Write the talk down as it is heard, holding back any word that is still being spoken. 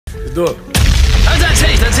Let's do it. How does that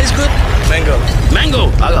taste? That tastes good? Mango.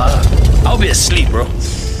 Mango? I'll be asleep, bro.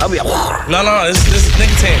 I'll be No, it's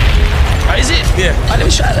nicotine. Oh, is it? Yeah. All right, let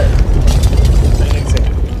me try that.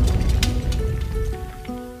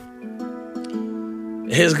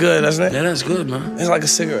 It hits good, doesn't it? Yeah, that's good, man. It's like a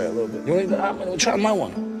cigarette a little bit. You want to try my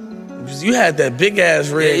one? You had that big ass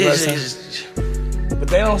rig, but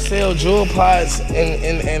they don't sell jewel pods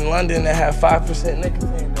in London that have 5%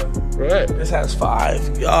 nicotine though. Right. This has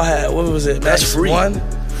 5. Y'all had, what was it? That's free. 1?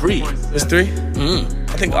 Free. It's 3?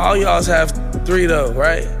 I think all y'all's have 3 though,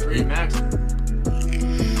 right? 3 max.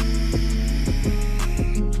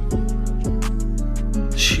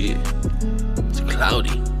 Shit. It's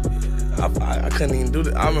cloudy. I couldn't even do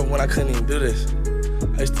this. I remember when I couldn't even do this.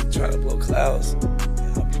 I used to try to blow clouds.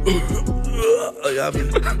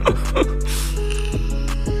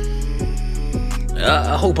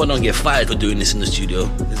 I hope I don't get fired for doing this in the studio.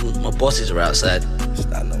 My bosses are outside. It's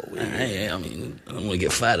not no weed. Hey, I mean, I don't want to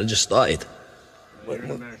get fired. I just started. What?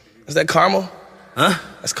 Is that caramel? Huh?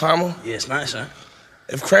 That's caramel? Yeah, it's nice, huh?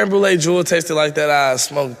 If creme brulee jewel tasted like that, I'd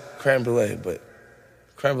smoke creme brulee, but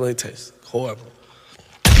creme brulee tastes horrible.